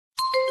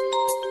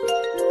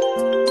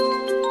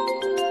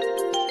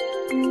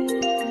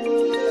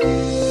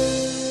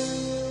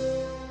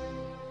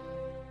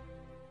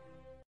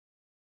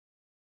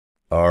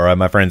right,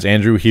 my friends,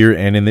 Andrew here,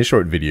 and in this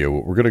short video,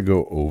 what we're going to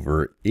go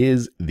over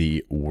is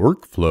the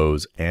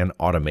workflows and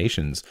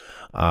automations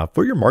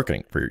for your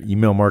marketing, for your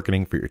email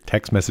marketing, for your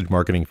text message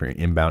marketing, for your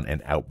inbound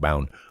and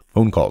outbound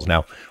phone calls.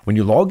 Now, when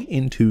you log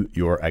into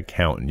your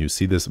account and you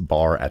see this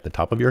bar at the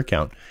top of your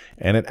account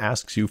and it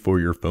asks you for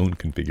your phone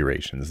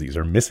configurations, these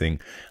are missing,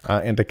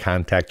 and to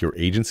contact your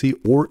agency,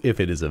 or if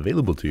it is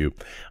available to you,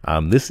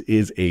 this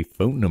is a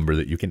phone number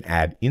that you can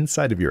add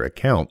inside of your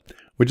account,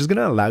 which is going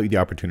to allow you the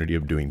opportunity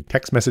of doing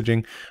text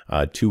messaging,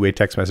 two-way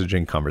text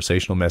messaging,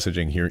 conversational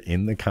messaging. Here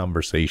in the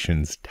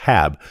conversations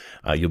tab,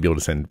 you'll be able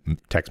to send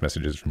text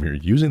messages from here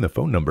using the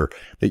phone number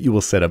that you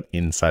will set up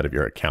inside of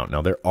your account.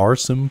 Now, there are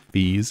some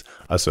fees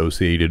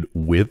associated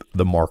with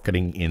the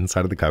marketing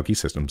inside of the CloudKii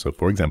system. So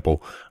for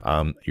example,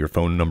 your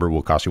phone number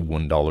will cost you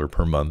 $1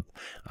 per month.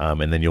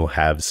 And then you'll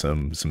have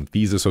some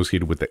fees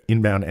associated with the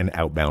inbound and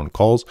outbound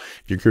calls.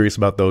 If you're curious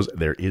about those,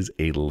 there is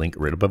a link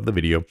right above the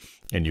video,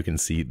 and you can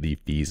see the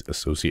fees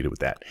associated with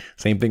that.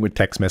 Same thing with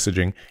text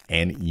messaging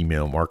and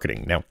email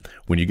marketing. Now,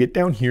 when you get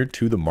down here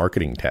to the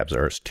marketing tabs,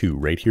 there's two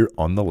right here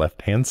on the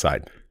left-hand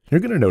side. You're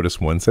going to notice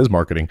one says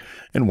marketing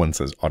and one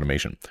says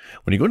automation.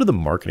 When you go to the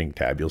marketing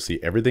tab, you'll see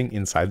everything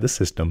inside the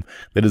system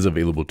that is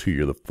available to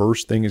you. The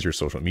first thing is your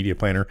social media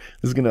planner.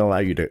 This is going to allow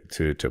you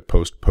to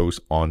post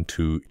posts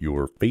onto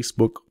your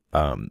Facebook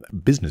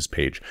business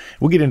page.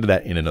 We'll get into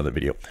that in another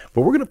video.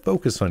 What we're going to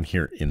focus on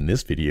here in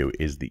this video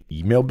is the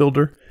email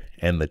builder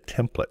and the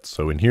templates.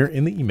 So in here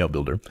in the email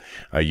builder,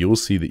 you will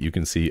see that you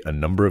can see a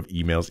number of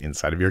emails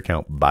inside of your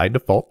account by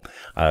default.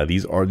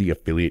 These are the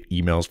affiliate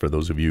emails for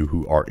those of you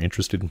who are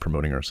interested in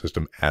promoting our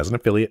system as an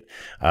affiliate.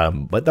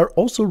 But they're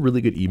also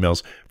really good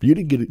emails for you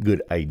to get a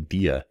good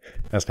idea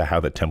as to how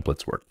the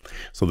templates work.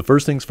 So the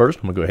first things first,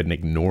 I'm gonna go ahead and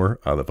ignore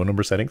the phone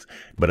number settings,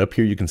 but up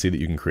here you can see that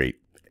you can create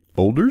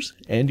folders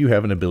and you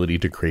have an ability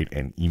to create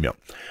an email.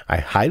 I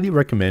highly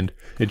recommend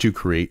that you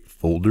create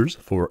folders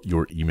for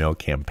your email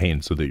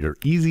campaign so that you're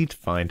easy to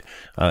find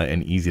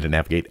and easy to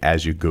navigate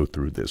as you go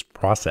through this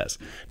process.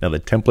 Now the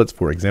templates,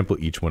 for example,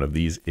 each one of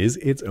these is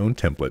its own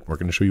template. We're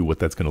going to show you what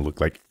that's going to look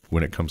like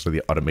when it comes to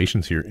the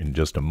automations here in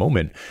just a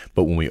moment.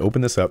 But when we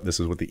open this up, this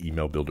is what the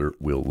email builder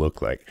will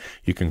look like.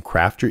 You can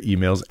craft your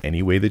emails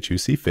any way that you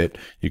see fit.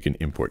 You can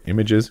import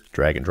images,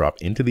 drag and drop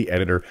into the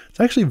editor. It's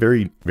actually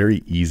very,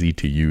 very easy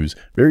to use,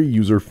 very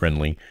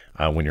user-friendly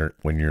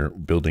when you're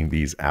building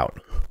these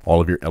out. All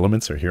of your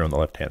elements are here on the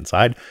left-hand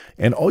side,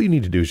 and all you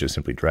need to do is just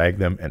simply drag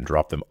them and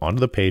drop them onto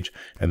the page,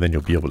 and then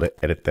you'll be able to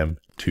edit them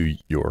to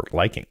your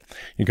liking.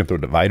 You can throw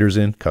dividers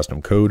in,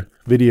 custom code,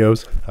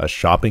 videos, a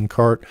shopping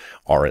cart,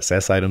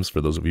 RSS items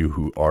for those of you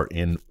who are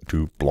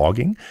into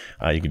blogging.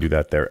 You can do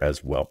that there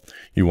as well.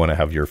 You want to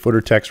have your footer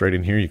text right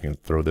in here. You can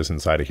throw this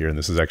inside of here, and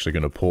this is actually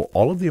going to pull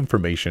all of the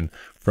information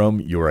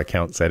from your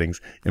account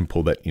settings and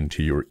pull that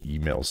into your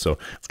emails. So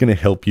it's going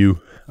to help you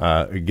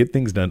get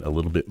things done a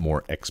little bit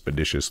more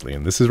expeditiously.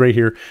 And this is right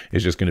here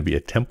is just going to be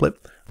a template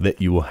that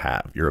you will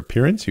have. Your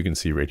appearance, you can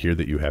see right here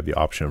that you have the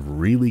option of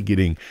really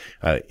getting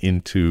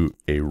into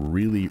a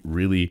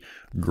really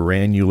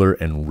granular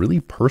and really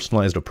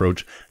personalized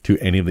approach to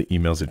any of the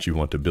emails that you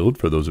want to build.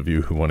 For those of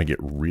you who want to get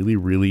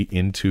really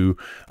into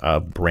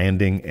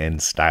branding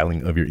and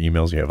styling of your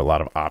emails, you have a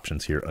lot of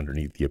options here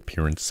underneath the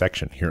appearance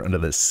section. Here under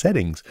the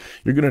settings,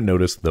 you're going to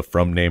notice the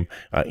from name.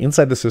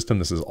 Inside the system,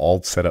 this is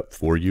all set up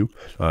for you.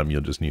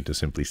 You'll just need to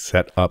simply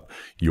set up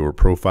your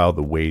profile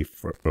the way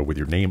with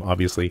your name,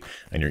 obviously,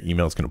 and your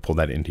email is going to pull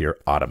that into here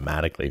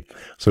automatically.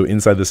 So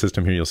inside the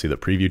system here, you'll see the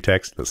preview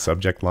text, the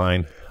subject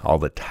line, all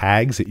the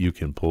tags that you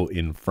can pull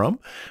in from.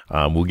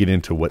 We'll get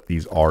into what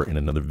these are in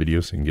another video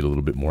so you can get a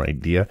little bit more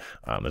idea.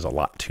 There's a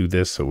lot to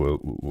this, so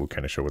we'll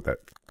kind of show what that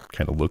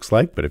kind of looks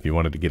like. But if you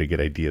wanted to get a good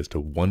idea as to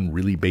one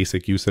really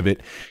basic use of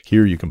it,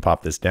 here you can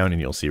pop this down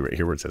and you'll see right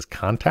here where it says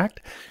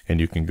contact, and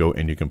you can go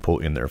and you can pull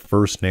in their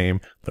first name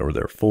or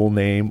their full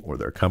name or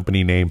their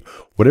company name,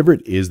 whatever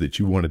it is that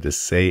you wanted to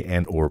say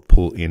and or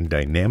pull in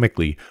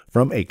dynamically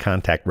from a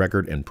contact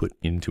record and put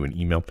into an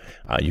email.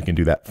 You can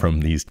do that from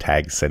these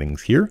tag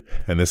settings here.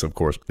 And this, of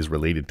course, is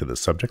related to the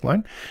subject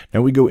line.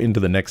 Now we go into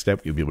the next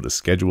step. You'll be able to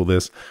schedule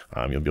this.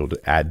 You'll be able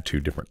to add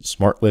to different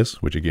smart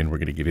lists, which again, we're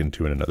going to get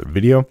into in another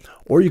video,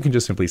 or you can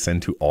just simply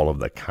send to all of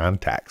the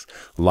contacts.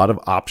 A lot of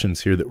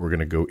options here that we're going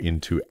to go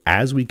into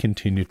as we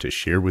continue to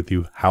share with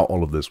you how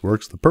all of this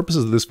works. The purpose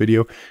of this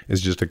video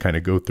is just to kind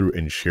of go through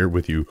and share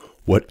with you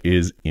what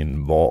is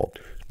involved.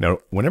 Now,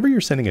 whenever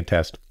you're sending a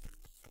test,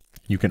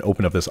 you can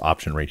open up this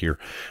option right here.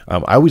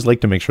 I always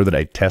like to make sure that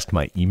I test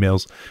my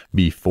emails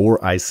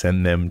before I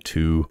send them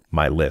to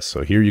my list.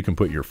 So here you can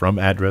put your from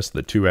address,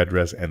 the to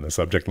address, and the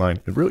subject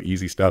line. It's real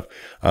easy stuff.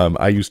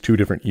 I use two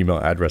different email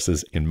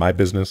addresses in my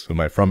business. So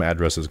my from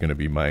address is going to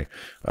be my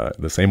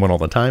the same one all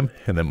the time.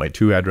 And then my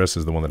to address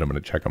is the one that I'm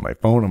going to check on my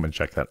phone. I'm going to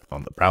check that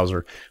on the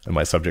browser. And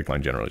my subject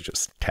line generally is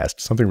just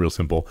test, something real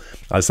simple.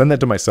 I send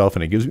that to myself,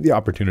 and it gives me the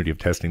opportunity of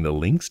testing the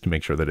links to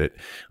make sure that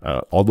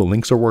all the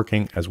links are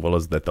working, as well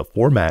as that the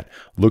format format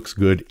looks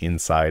good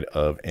inside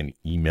of an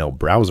email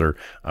browser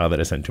that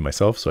I send to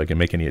myself, so I can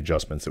make any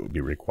adjustments that would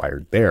be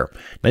required there.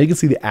 Now you can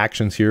see the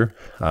actions here.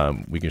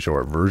 We can show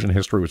our version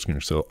history, which can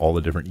show all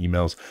the different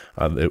emails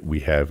that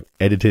we have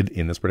edited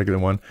in this particular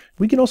one.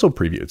 We can also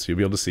preview it, so you'll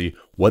be able to see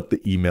what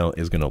the email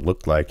is going to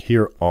look like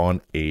here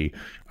on a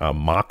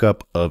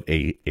mock-up of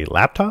a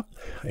laptop,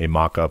 a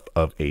mock-up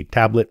of a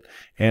tablet,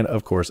 and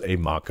of course a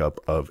mock-up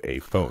of a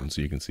phone.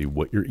 So you can see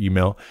what your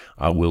email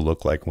will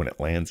look like when it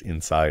lands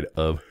inside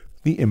of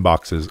the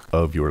inboxes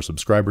of your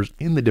subscribers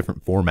in the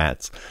different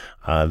formats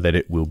that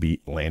it will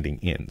be landing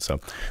in. So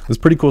there's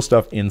pretty cool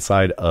stuff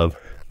inside of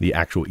the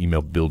actual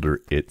email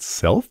builder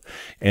itself.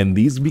 And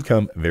these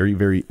become very,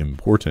 very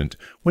important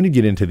when you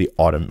get into the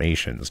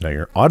automations. Now,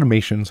 your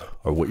automations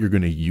are what you're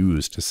going to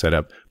use to set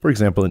up, for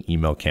example, an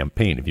email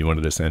campaign. If you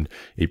wanted to send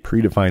a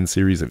predefined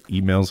series of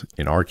emails,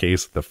 in our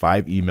case, the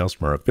 5 emails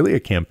from our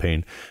affiliate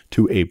campaign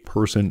to a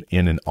person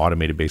in an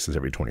automated basis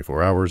every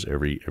 24 hours,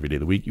 every day of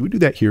the week, you would do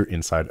that here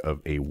inside of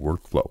a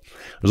workflow.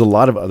 There's a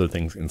lot of other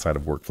things inside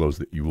of workflows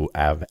that you will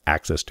have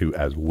access to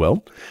as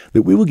well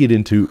that we will get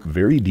into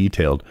very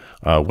detailed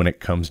when it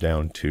comes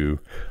down to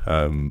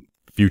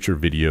future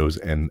videos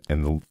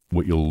and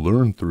what you'll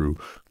learn through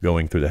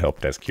going through the help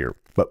desk here.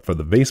 But for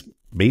the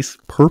base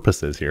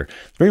purposes here,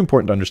 it's very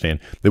important to understand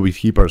that we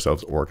keep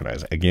ourselves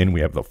organized. Again,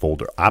 we have the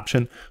folder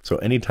option. So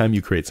anytime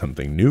you create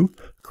something new,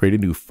 create a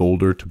new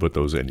folder to put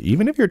those in.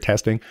 Even if you're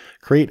testing,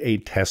 create a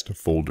test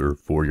folder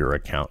for your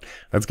account.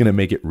 That's going to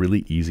make it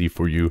really easy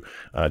for you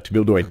to be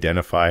able to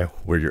identify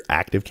where your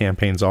active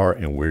campaigns are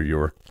and where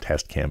your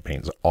test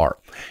campaigns are.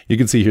 You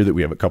can see here that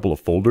we have a couple of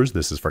folders.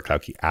 This is for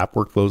CloudKii app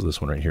workflows.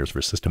 This one right here is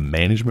for system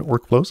management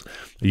workflows.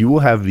 You will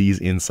have these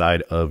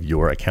inside of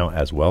your account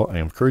as well. I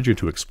encourage you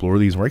to explore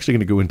these. We're actually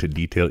going to go into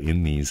detail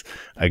in these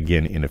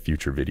again in a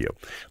future video.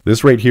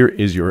 This right here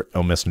is your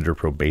Messenger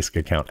Pro basic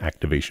account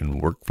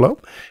activation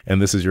workflow.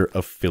 And this is your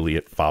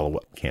affiliate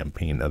follow-up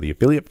campaign. Now, the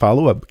affiliate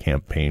follow-up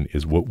campaign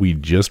is what we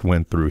just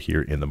went through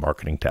here in the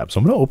marketing tab. So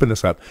I'm going to open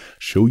this up,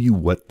 show you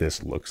what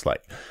this looks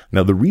like.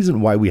 Now, the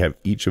reason why we have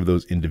each of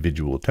those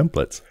individual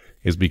templates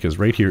is because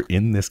right here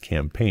in this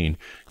campaign,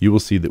 you will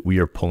see that we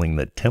are pulling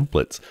the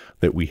templates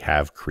that we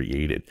have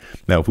created.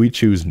 Now, if we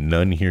choose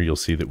none here, you'll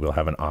see that we'll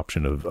have an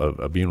option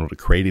of being able to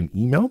create an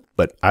email,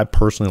 but I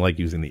personally like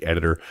using the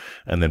editor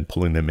and then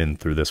pulling them in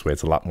through this way.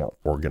 It's a lot more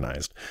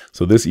organized.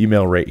 So this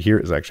email right here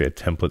is actually a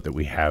template that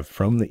we have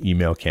from the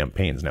email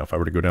campaigns. Now, if I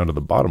were to go down to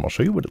the bottom, I'll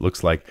show you what it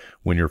looks like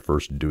when you're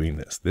first doing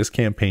this. This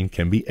campaign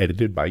can be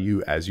edited by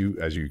you as you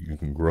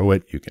can grow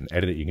it, you can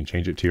edit it, you can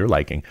change it to your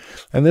liking.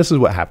 And this is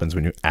what happens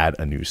when you add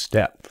a new step.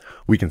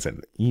 We can send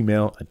an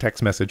email, a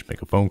text message,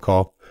 make a phone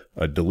call,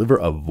 deliver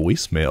a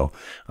voicemail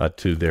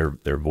to their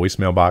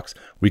voicemail box.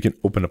 We can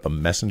open up a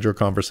messenger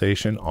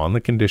conversation on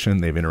the condition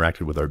they've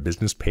interacted with our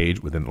business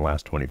page within the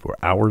last 24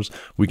 hours.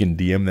 We can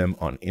DM them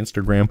on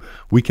Instagram.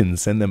 We can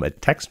send them a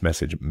text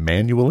message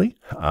manually.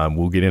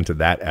 We'll get into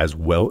that as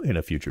well in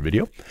a future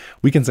video.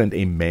 We can send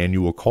a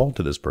manual call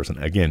to this person.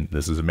 Again,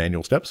 this is a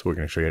manual step, so we're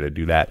going to show you how to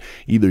do that.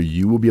 Either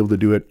you will be able to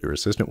do it, your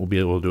assistant will be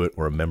able to do it,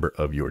 or a member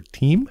of your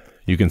team.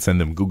 You can send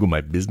them Google My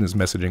Business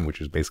messaging,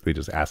 which is basically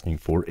just asking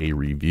for a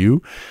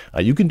review.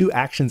 You can do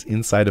actions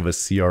inside of a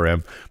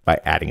CRM by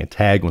adding a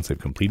tag once they've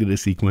completed a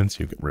sequence.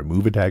 You can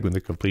remove a tag when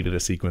they've completed a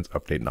sequence,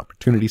 update an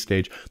opportunity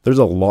stage. There's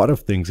a lot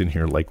of things in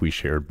here like we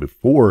shared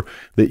before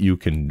that you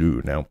can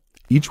do. Now,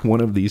 each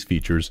one of these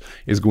features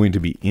is going to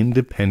be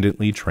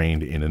independently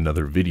trained in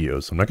another video.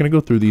 So I'm not going to go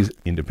through these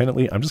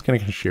independently. I'm just going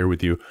to share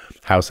with you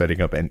how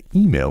setting up an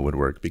email would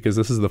work, because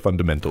this is the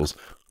fundamentals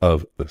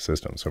of the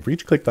system. So if we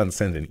each clicked on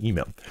send an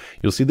email,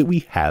 you'll see that we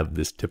have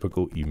this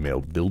typical email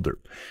builder.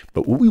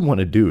 But what we want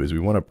to do is we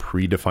want to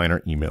predefine our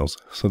emails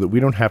so that we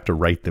don't have to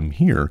write them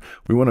here.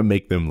 We want to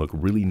make them look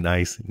really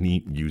nice,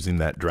 neat, using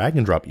that drag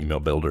and drop email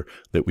builder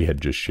that we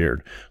had just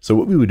shared. So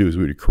what we would do is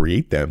we would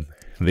create them.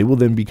 They will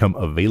then become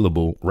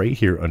available right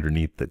here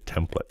underneath the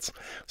templates.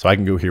 So I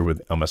can go here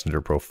with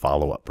Messenger Pro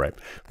follow-up, right?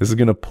 This is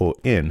going to pull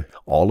in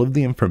all of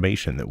the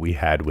information that we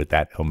had with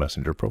that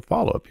Messenger Pro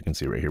follow-up. You can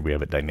see right here, we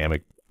have a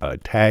dynamic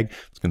tag.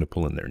 It's going to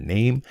pull in their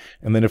name.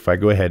 And then if I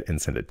go ahead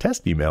and send a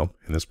test email,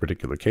 in this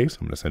particular case,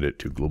 I'm going to send it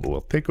to Global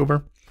Wealth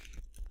Takeover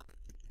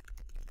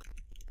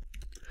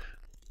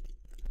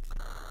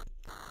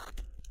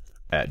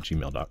at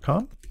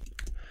gmail.com.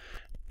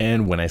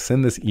 And when I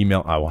send this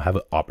email, I will have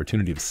an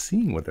opportunity of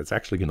seeing what that's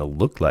actually going to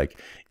look like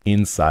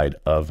inside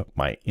of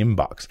my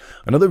inbox.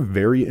 Another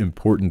very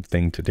important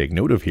thing to take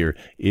note of here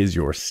is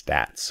your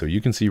stats. So you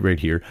can see right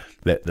here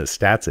that the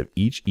stats of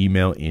each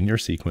email in your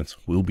sequence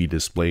will be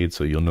displayed.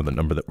 So you'll know the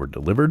number that were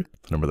delivered,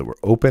 the number that were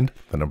opened,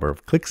 the number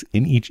of clicks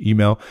in each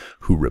email,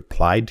 who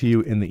replied to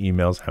you in the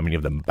emails, how many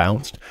of them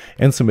bounced,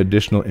 and some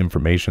additional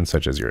information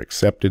such as your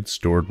accepted,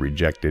 stored,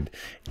 rejected,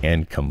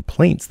 and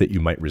complaints that you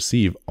might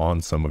receive on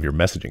some of your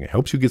messaging. It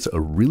helps you get a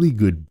really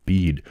good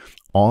bead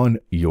on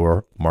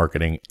your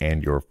marketing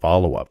and your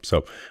follow-up.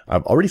 So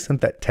I've already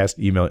sent that test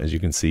email. As you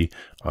can see,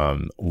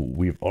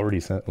 we've already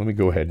sent, let me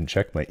go ahead and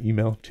check my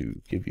email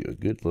to give you a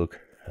good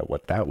look at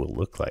what that will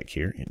look like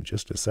here in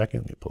just a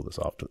second. Let me pull this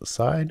off to the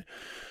side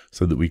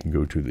so that we can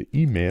go to the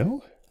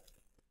email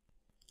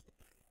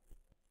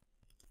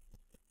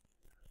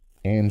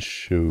and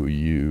show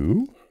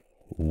you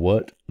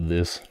what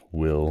this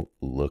will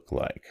look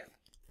like.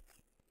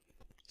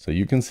 So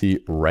you can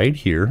see right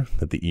here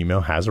that the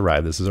email has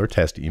arrived. This is our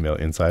test email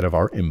inside of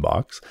our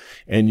inbox.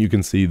 And you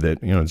can see that,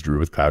 it's Drew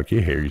with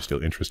CloudKii. Hey, are you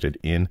still interested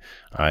in?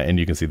 And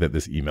you can see that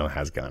this email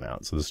has gone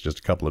out. So this is just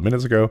a couple of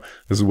minutes ago.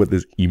 This is what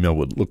this email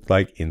would look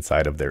like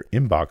inside of their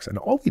inbox. And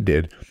all we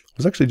did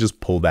was actually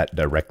just pull that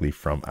directly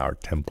from our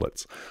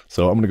templates.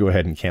 So I'm going to go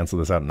ahead and cancel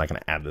this out. I'm not going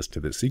to add this to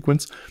this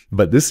sequence,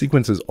 but this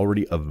sequence is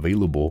already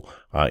available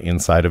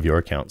inside of your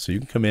account. So you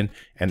can come in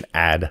and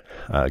add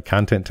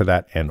content to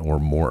that and or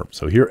more.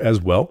 So here as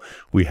well,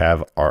 we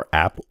have our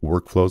app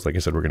workflows. Like I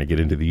said, we're going to get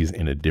into these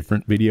in a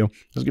different video. I'm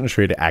just going to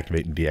show you to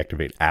activate and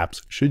deactivate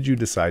apps should you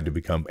decide to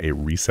become a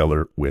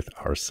reseller with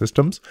our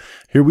systems.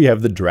 Here we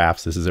have the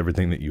drafts. This is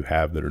everything that you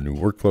have that are new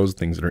workflows,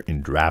 things that are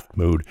in draft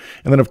mode.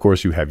 And then of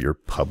course you have your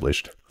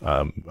published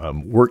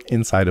work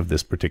inside of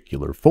this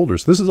particular folder.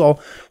 So this is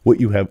all what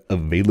you have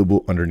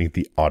available underneath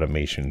the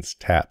automations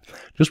tab.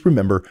 Just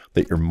remember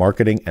that your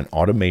marketing and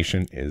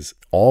automation is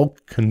all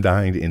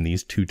combined in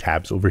these two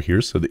tabs over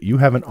here so that you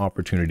have an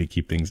opportunity to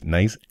keep things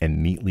nice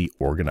and neatly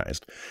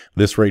organized.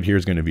 This right here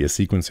is going to be a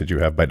sequence that you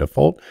have by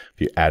default.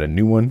 If you add a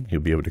new one,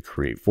 you'll be able to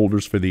create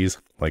folders for these,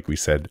 like we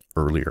said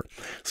earlier.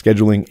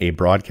 Scheduling a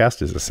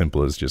broadcast is as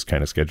simple as just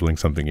kind of scheduling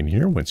something in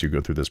here. Once you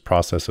go through this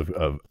process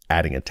of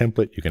adding a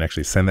template, you can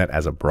actually send that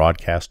as a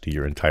broadcast to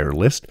your entire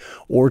list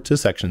or to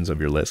sections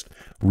of your list.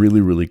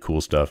 Really, really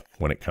cool stuff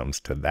when it comes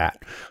to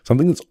that.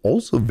 Something that's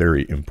also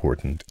very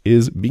important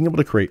is being able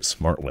to create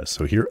smart lists.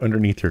 So here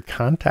underneath your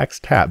contacts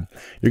tab,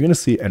 you're going to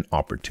see an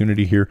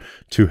opportunity here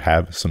to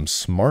have some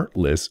smart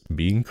lists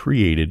being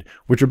created,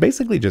 which are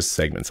basically just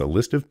segments, a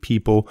list of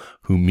people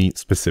who meet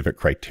specific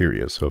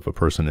criteria. So if a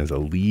person is a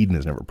lead and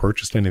has never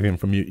purchased anything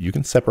from you, you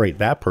can separate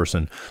that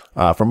person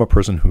from a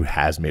person who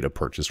has made a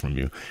purchase from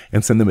you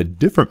and send them a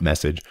different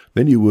message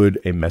than you would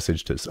a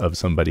message of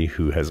somebody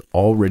who has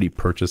already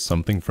purchased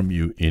something from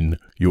you in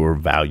your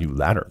value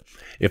ladder.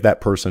 If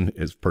that person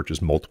has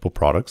purchased multiple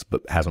products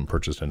but hasn't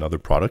purchased another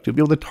product, you'll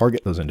be able to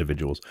target those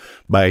individuals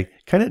by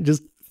kind of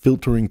just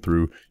filtering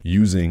through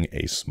using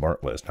a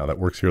smart list. Now that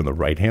works here on the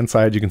right hand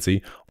side. You can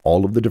see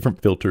all of the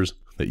different filters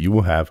that you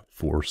will have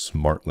for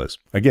smart lists.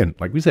 Again,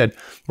 like we said,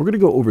 we're going to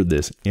go over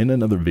this in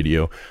another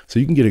video so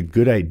you can get a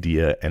good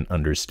idea and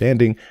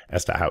understanding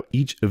as to how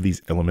each of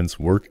these elements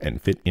work and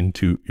fit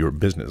into your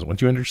business.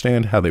 Once you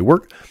understand how they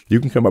work, you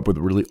can come up with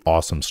really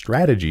awesome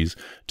strategies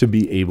to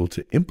be able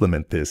to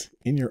implement this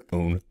in your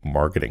own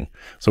marketing.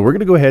 So we're going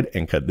to go ahead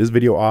and cut this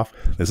video off.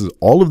 This is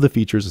all of the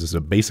features. This is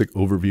a basic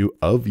overview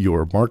of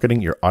your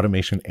marketing, your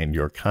automation, and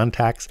your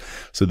contacts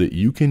so that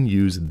you can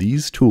use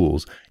these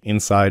tools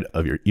inside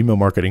of your email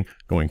marketing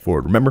going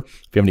forward. Remember,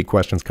 if you have any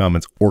questions,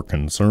 comments, or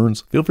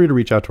concerns, feel free to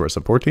reach out to our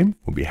support team.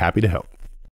 We'll be happy to help.